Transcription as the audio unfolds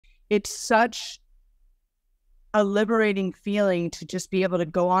it's such a liberating feeling to just be able to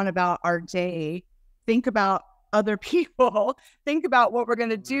go on about our day, think about other people, think about what we're going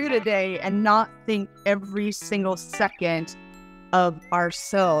to do today, and not think every single second of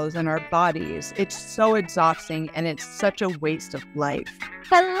ourselves and our bodies. It's so exhausting, and it's such a waste of life.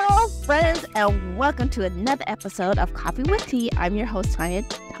 Hello, friends, and welcome to another episode of Coffee with Tea. I'm your host,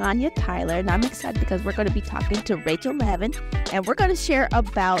 Tonia Tyler, and I'm excited because we're going to be talking to Rachel Lavin, and we're going to share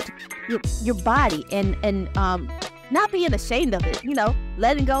about your body and not being ashamed of it,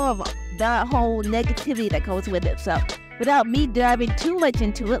 letting go of the whole negativity that goes with it. So without me diving too much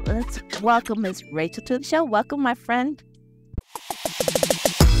into it, let's welcome Ms. Rachel to the show. Welcome, my friend.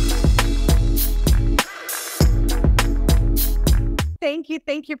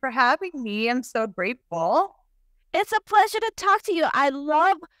 Thank you for having me. I'm so grateful. It's a pleasure to talk to you. I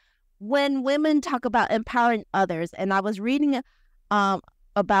love when women talk about empowering others. And I was reading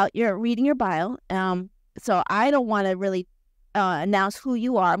about reading your bio. So I don't want to really announce who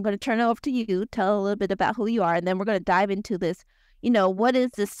you are. I'm going to turn it over to you, tell a little bit about who you are, and then we're going to dive into this. What is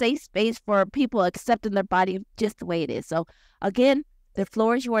the safe space for people accepting their body just the way it is? So again, the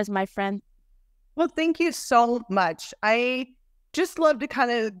floor is yours, my friend. Well, thank you so much. I just love to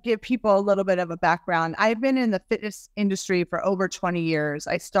kind of give people a little bit of a background. I've been in the fitness industry for over 20 years.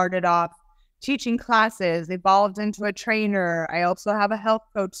 I started off teaching classes, evolved into a trainer. I also have a health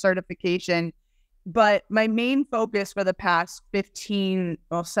coach certification. But my main focus for the past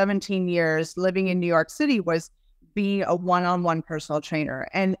 17 years living in New York City was being a one-on-one personal trainer.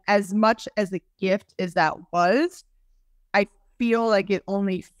 And as much as a gift as that was, I feel like it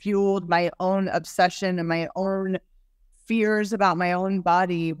only fueled my own obsession and my own fears about my own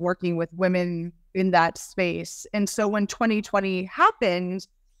body working with women in that space. And so when 2020 happened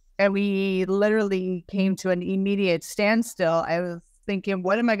and we literally came to an immediate standstill, I was thinking,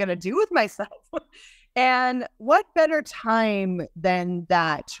 what am I going to do with myself? And what better time than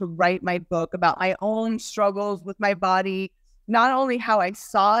that to write my book about my own struggles with my body, not only how I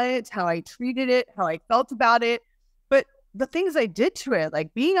saw it, how I treated it, how I felt about it, but the things I did to it,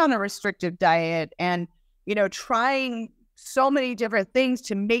 like being on a restrictive diet and trying so many different things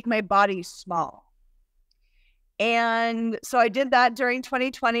to make my body small. And so I did that during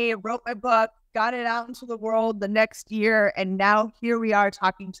 2020, wrote my book, got it out into the world the next year, and now here we are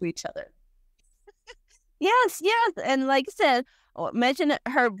talking to each other. Yes. And like I said, mention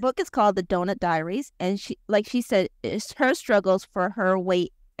her book is called The Donut Diaries, and she said, it's her struggles for her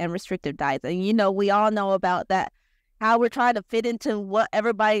weight and restrictive diets. And we all know about that, how we're trying to fit into what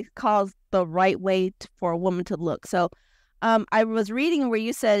everybody calls the right way for a woman to look. So I was reading where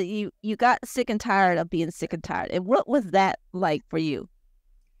you said you got sick and tired of being sick and tired. And what was that like for you?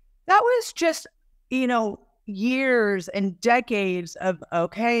 That was just, years and decades of,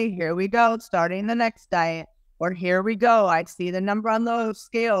 okay, here we go, starting the next diet, or here we go, I see the number on the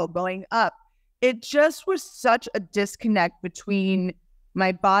scale going up. It just was such a disconnect between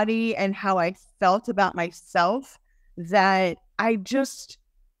my body and how I felt about myself that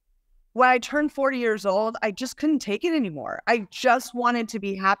when I turned 40 years old, I just couldn't take it anymore. I just wanted to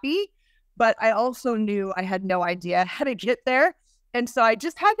be happy, but I also knew I had no idea how to get there. And so I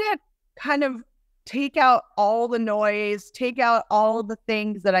just had to kind of take out all the noise, take out all the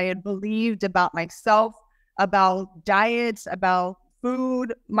things that I had believed about myself, about diets, about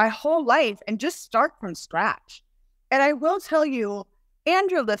food, my whole life, and just start from scratch. And I will tell you, and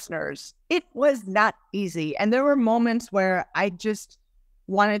your listeners, it was not easy. And there were moments where I just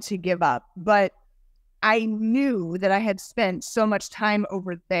wanted to give up, but I knew that I had spent so much time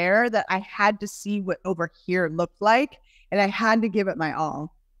over there that I had to see what over here looked like, and I had to give it my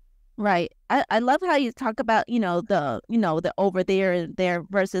all. Right. I love how you talk about, the over there and there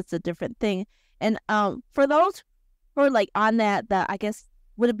versus a different thing. And for those who are like on that, I guess,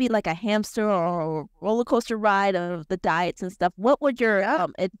 would it be like a hamster or a roller coaster ride of the diets and stuff? What would your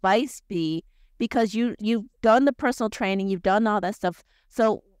advice be? Because you've done the personal training, you've done all that stuff.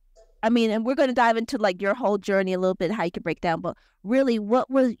 So, and we're going to dive into like your whole journey a little bit, how you can break down. But really,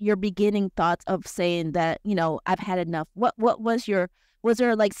 what were your beginning thoughts of saying that, I've had enough? What was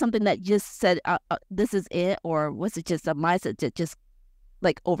there like something that just said, this is it? Or was it just a mindset that just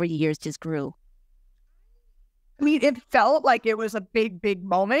like over years just grew? It felt like it was a big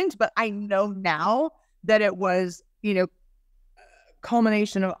moment, but I know now that it was,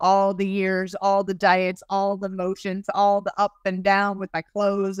 culmination of all the years, all the diets, all the motions, all the up and down with my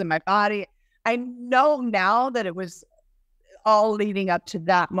clothes and my body. I know now that it was all leading up to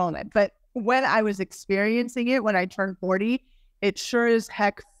that moment. But when I was experiencing it, when I turned 40, it sure as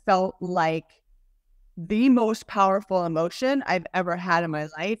heck felt like the most powerful emotion I've ever had in my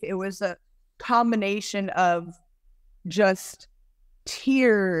life. It was a combination of just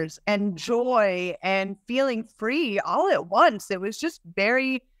tears and joy and feeling free all at once. It was just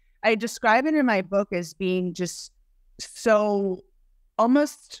very, I describe it in my book as being just so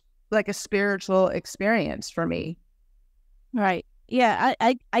almost like a spiritual experience for me. Right. Yeah,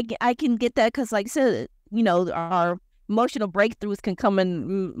 I can get that because, like I said, our emotional breakthroughs can come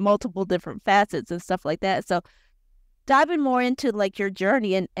in multiple different facets and stuff like that. So diving more into like your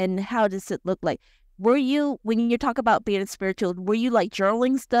journey and how does it look like? Were you, when you talk about being spiritual, were you like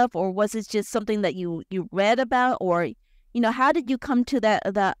journaling stuff, or was it just something that you read about, or how did you come to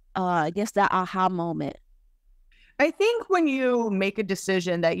that I guess that aha moment? I think when you make a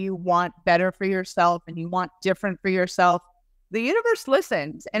decision that you want better for yourself and you want different for yourself, the universe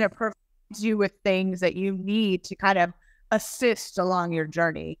listens and it provides you with things that you need to kind of assist along your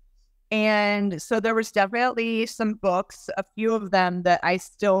journey. And so there was definitely some books, a few of them that I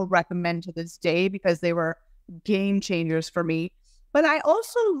still recommend to this day because they were game changers for me. But I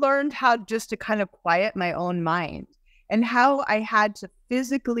also learned how just to kind of quiet my own mind and how I had to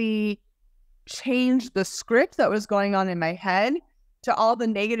physically change the script that was going on in my head to all the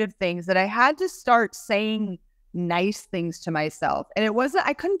negative things, that I had to start saying nice things to myself. And it wasn't,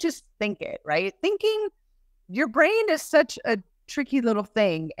 I couldn't just think it, right? Thinking, your brain is such a tricky little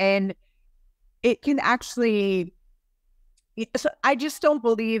thing, and it can actually, so I just don't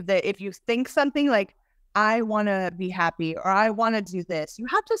believe that if you think something like, I want to be happy or I want to do this, you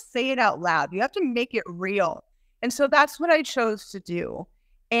have to say it out loud. You have to make it real. And so that's what I chose to do.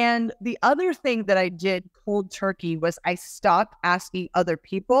 And the other thing that I did cold turkey was I stopped asking other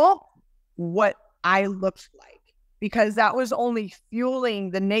people what I looked like, because that was only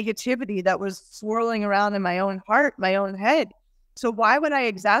fueling the negativity that was swirling around in my own heart, my own head. So why would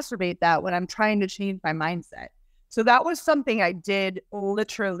I exacerbate that when I'm trying to change my mindset? So that was something I did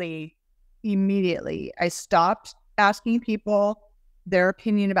literally immediately. I stopped asking people their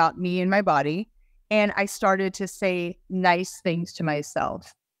opinion about me and my body, and I started to say nice things to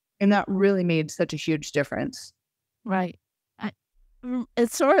myself. And that really made such a huge difference. Right.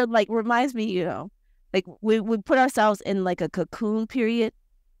 It sort of like reminds me, like we put ourselves in like a cocoon period,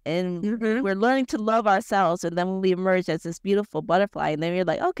 and we're learning to love ourselves, and then we emerge as this beautiful butterfly, and then you're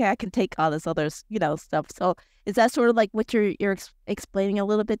like, okay, I can take all this other, stuff. So is that sort of like what you're explaining a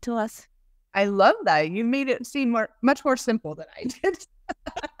little bit to us? I love that. You made it seem much more simple than I did.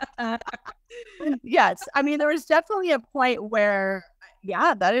 Yes. I mean, there was definitely a point where,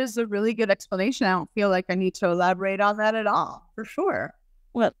 yeah, that is a really good explanation. I don't feel like I need to elaborate on that at all, for sure.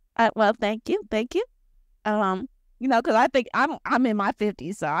 Well, thank you. Because I think I'm in my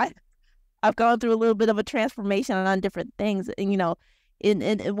 50s, so I've gone through a little bit of a transformation on different things, and and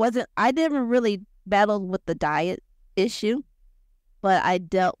it wasn't, I didn't really battle with the diet issue, but I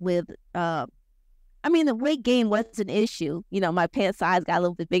dealt with the weight gain was an issue. My pant size got a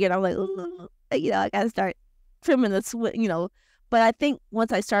little bit bigger, and I'm like, ooh, I gotta start trimming the But I think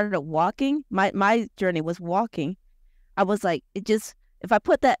once I started walking, my journey was walking. I was like, if I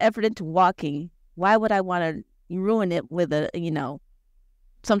put that effort into walking, why would I want to ruin it with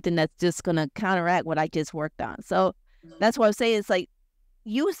something that's just going to counteract what I just worked on? So that's what I'm saying. It's like,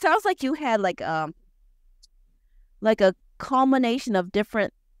 sounds like you had like a culmination of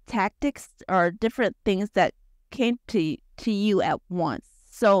different tactics or different things that came to you at once.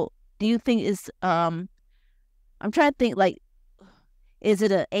 So do you think I'm trying to think, like, is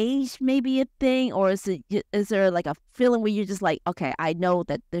it an age maybe a thing, or is there like a feeling where you're just like, okay, I know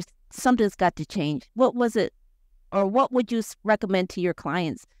that there's something's got to change? What was it, or what would you recommend to your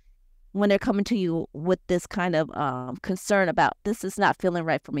clients when they're coming to you with this kind of concern about, this is not feeling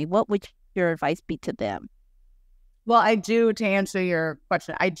right for me? What would your advice be to them? Well, to answer your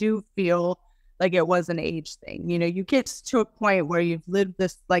question, I do feel like it was an age thing. You get to a point where you've lived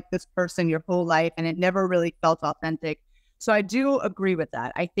this person your whole life, and it never really felt authentic. So I do agree with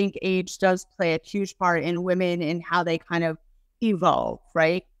that. I think age does play a huge part in women and how they kind of evolve,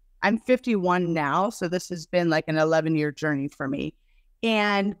 right? I'm 51 now, so this has been like an 11-year journey for me.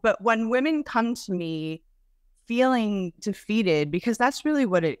 But when women come to me feeling defeated, because that's really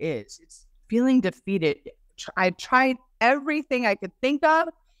what it is, it's feeling defeated. I tried everything I could think of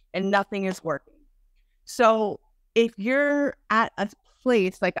and nothing is working. So if you're at a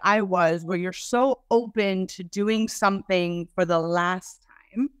place like I was, where you're so open to doing something for the last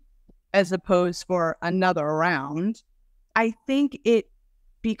time as opposed for another round, I think it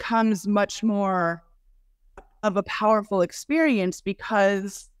becomes much more of a powerful experience,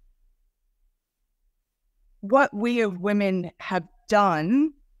 because what we as women have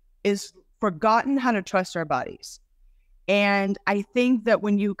done is forgotten how to trust our bodies. And I think that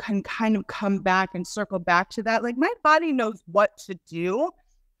when you can kind of come back and circle back to that, like my body knows what to do.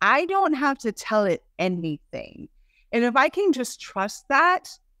 I don't have to tell it anything. And if I can just trust that,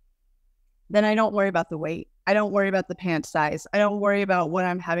 then I don't worry about the weight. I don't worry about the pant size. I don't worry about what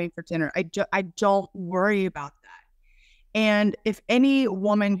I'm having for dinner. I don't worry about that. And if any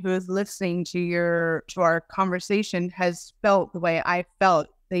woman who is listening to our conversation has felt the way I felt,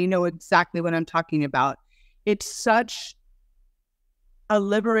 they know exactly what I'm talking about. It's such a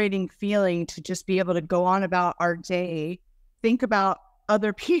liberating feeling to just be able to go on about our day, think about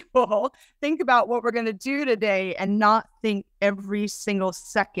other people, think about what we're going to do today, and not think every single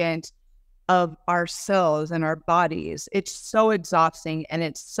second of ourselves and our bodies. It's so exhausting, and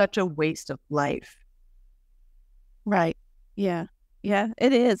it's such a waste of life. Right. Yeah. Yeah,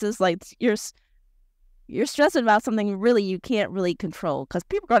 it is. It's like you're stressing about something really you can't really control, because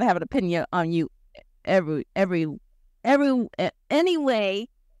people are going to have an opinion on you anyway.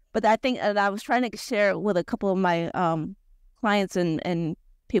 But I think, and I was trying to share with a couple of my clients and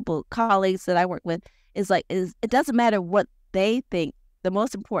colleagues that I work with, is it doesn't matter what they think. The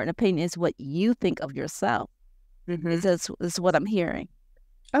most important opinion is what you think of yourself. Is what I'm hearing.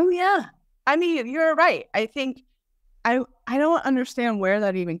 Oh yeah. I mean, you're right. I think I don't understand where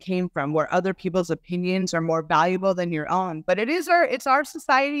that even came from, where other people's opinions are more valuable than your own. But it's our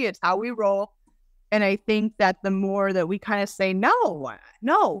society. It's how we roll. And I think that the more that we kind of say, no,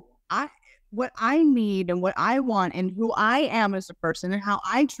 what I need and what I want and who I am as a person and how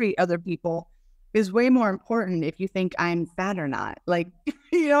I treat other people is way more important if you think I'm fat or not. Like,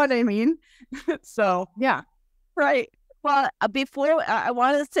 you know what I mean? So, yeah. Right. Well, before I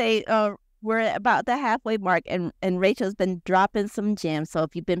want to say, we're at about the halfway mark, and Rachel's been dropping some gems. So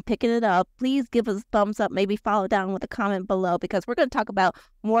if you've been picking it up, please give us a thumbs up, maybe follow down with a comment below, because we're going to talk about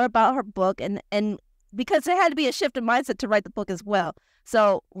more about her book, and because there had to be a shift in mindset to write the book as well.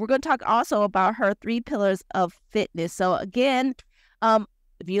 So we're going to talk also about her 3 pillars of fitness. So again, if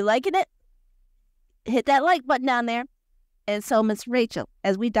you're liking it, hit that like button down there. And so, Miss Rachel,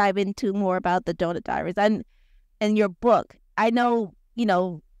 as we dive into more about the Donut Diaries and your book, I know,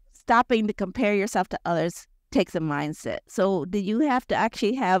 stopping to compare yourself to others takes a mindset. So did you have to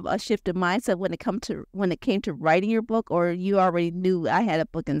actually have a shift in mindset when it came to writing your book, or you already knew I had a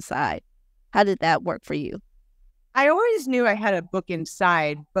book inside? How did that work for you? I always knew I had a book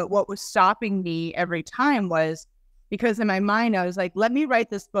inside, but what was stopping me every time was because in my mind, I was like, let me write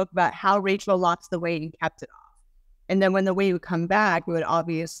this book about how Rachel lost the weight and kept it off. And then when the weight would come back,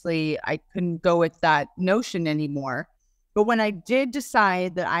 I couldn't go with that notion anymore. But when I did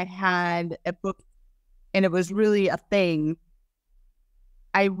decide that I had a book and it was really a thing,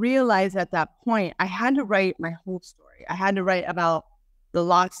 I realized at that point, I had to write my whole story. I had to write about the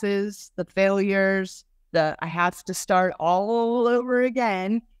losses, the failures, I have to start all over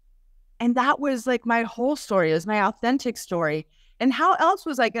again. And that was like my whole story. It was my authentic story. And how else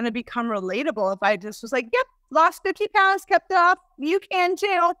was I going to become relatable if I just was like, yep, lost 50 pounds, kept it off, you can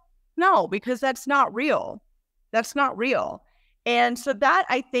too. No, because that's not real. That's not real. And so that,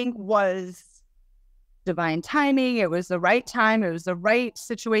 I think, was divine timing. It was the right time. It was the right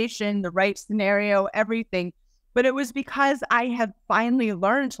situation, the right scenario, everything. But it was because I had finally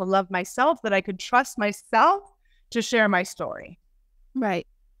learned to love myself that I could trust myself to share my story. Right.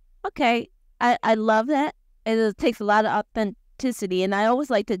 Okay. I love that. And it takes a lot of authenticity. And I always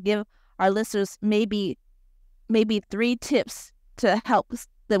like to give our listeners maybe 3 tips to help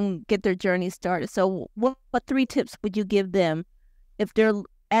them get their journey started. So what 3 tips would you give them if they're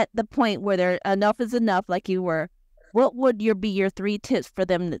at the point where they're enough is enough, like you were? What would be your 3 tips for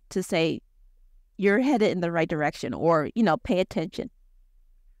them to say, you're headed in the right direction, or, pay attention?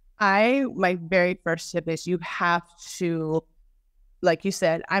 My very first tip is you have to, like you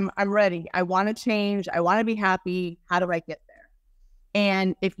said, I'm ready. I want to change. I want to be happy. How do I get there?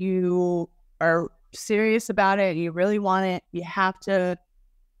 And if you are serious about it, you really want it, you have to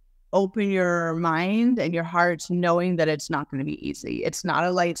open your mind and your heart to knowing that it's not going to be easy. It's not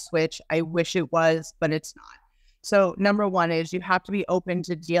a light switch. I wish it was, but it's not. So number 1 is you have to be open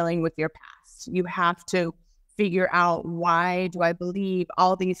to dealing with your past. You have to figure out, why do I believe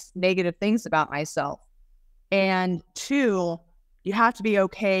all these negative things about myself? And 2, you have to be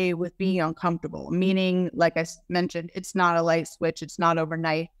okay with being uncomfortable, meaning, like I mentioned, it's not a light switch. It's not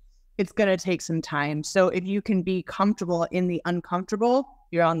overnight. It's going to take some time. So if you can be comfortable in the uncomfortable,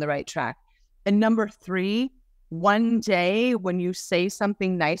 you're on the right track. And number 3, one day when you say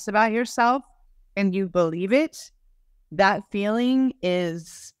something nice about yourself and you believe it, that feeling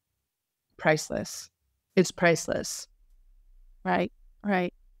is priceless. It's priceless. Right.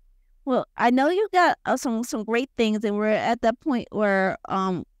 Well, I know you got some great things, and we're at that point where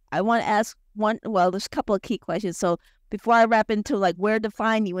I want to ask one. Well, there's a couple of key questions. So before I wrap into like where to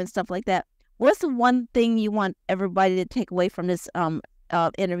find you and stuff like that, what's the one thing you want everybody to take away from this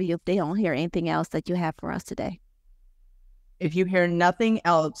interview if they don't hear anything else that you have for us today? If you hear nothing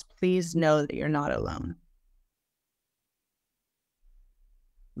else, please know that you're not alone.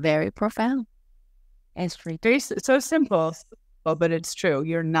 Very profound. And straight. Very so simple, but it's true.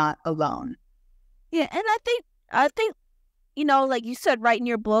 You're not alone. Yeah, and I think like you said right in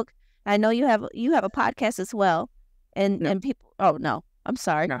your book. I know you have a podcast as well, and people. Oh no, I'm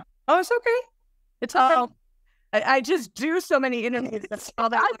sorry. No. Oh, it's okay. It's okay. I just do so many interviews. I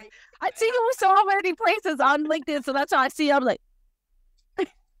see you in so many places on LinkedIn, so that's how I see you. I'm like,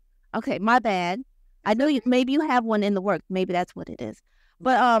 okay, my bad. I know maybe you have one in the work. Maybe that's what it is.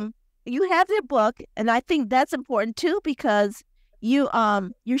 But you have your book, and I think that's important too because you're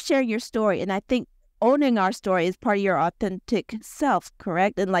sharing your story, and I think owning our story is part of your authentic self,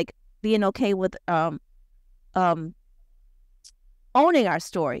 correct? And like being okay with owning our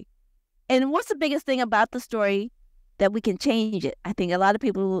story. And what's the biggest thing about the story that we can change it? I think a lot of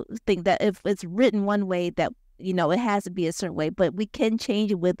people think that if it's written one way that, it has to be a certain way, but we can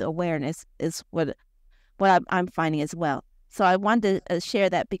change it with awareness is what I'm finding as well. So I wanted to share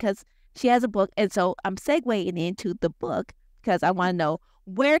that because she has a book. And so I'm segueing into the book because I want to know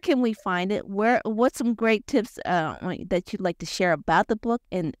where can we find it? What's some great tips that you'd like to share about the book?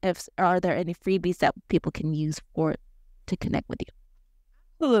 And are there any freebies that people can use to connect with you?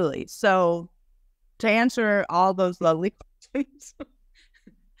 Absolutely. So to answer all those lovely questions,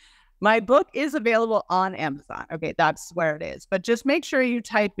 my book is available on Amazon. Okay, that's where it is. But just make sure you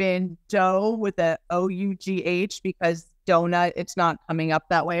type in dough with a OUGH because donut, it's not coming up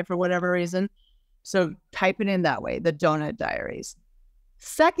that way for whatever reason. So type it in that way, the Donut Diaries.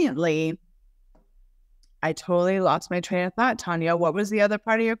 Secondly, I totally lost my train of thought. Tonia, what was the other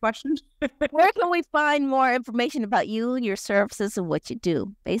part of your question? Where can we find more information about you, your services, and what you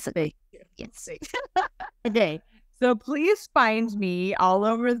do, basically? Yes. Okay. So please find me all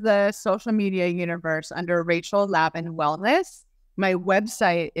over the social media universe under Rachel Lavin Wellness. My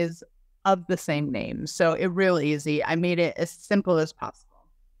website is of the same name. So it's real easy. I made it as simple as possible.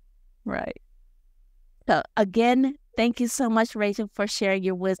 Right. So again, thank you so much, Rachel, for sharing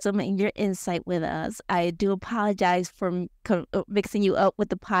your wisdom and your insight with us. I do apologize for mixing you up with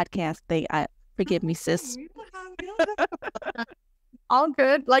the podcast thing. Forgive me, sis. All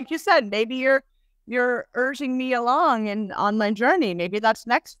good. Like you said, maybe you're urging me along on my journey. Maybe that's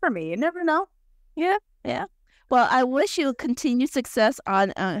next for me. You never know. Yeah. Well, I wish you continued success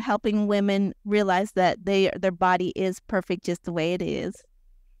on helping women realize that their body is perfect just the way it is.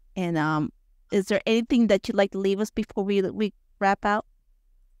 And is there anything that you'd like to leave us before we wrap out?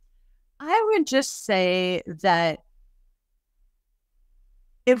 I would just say that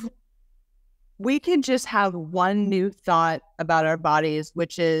if we can just have one new thought about our bodies,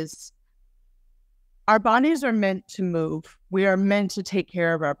 which is our bodies are meant to move. We are meant to take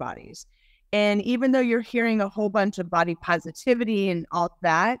care of our bodies. And even though you're hearing a whole bunch of body positivity and all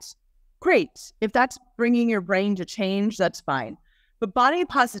that, great. If that's bringing your brain to change, that's fine. But body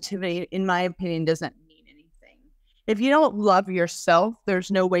positivity, in my opinion, doesn't mean anything. If you don't love yourself,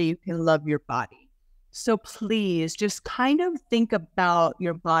 there's no way you can love your body. So please just kind of think about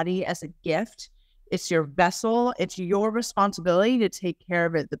your body as a gift. It's your vessel. It's your responsibility to take care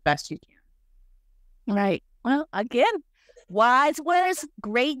of it the best you can. Right. Well, again, wise words,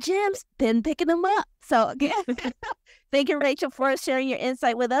 great gems, been picking them up. So again, thank you, Rachel, for sharing your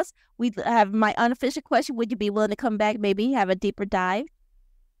insight with us. We have my unofficial question. Would you be willing to come back, maybe have a deeper dive?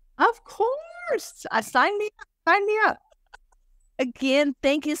 Of course. Sign me up. Again,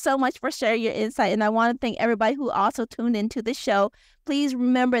 thank you so much for sharing your insight. And I want to thank everybody who also tuned into the show. Please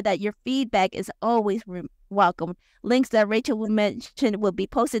remember that your feedback is always welcome. Links that Rachel will mention will be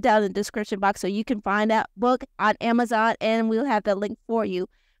posted down in the description box so you can find that book on Amazon, and we'll have the link for you.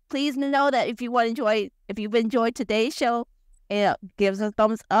 Please know that if you've enjoyed today's show, give us a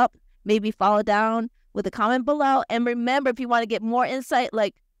thumbs up, maybe follow down with a comment below. And remember, if you want to get more insight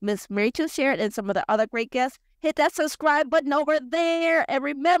like Miss Rachel shared and some of the other great guests, hit that subscribe button over there. And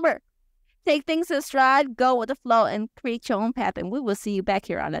remember, take things in stride, go with the flow, and create your own path. And we will see you back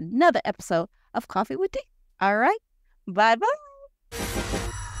here on another episode of Coffee with Tea. All right. Bye-bye.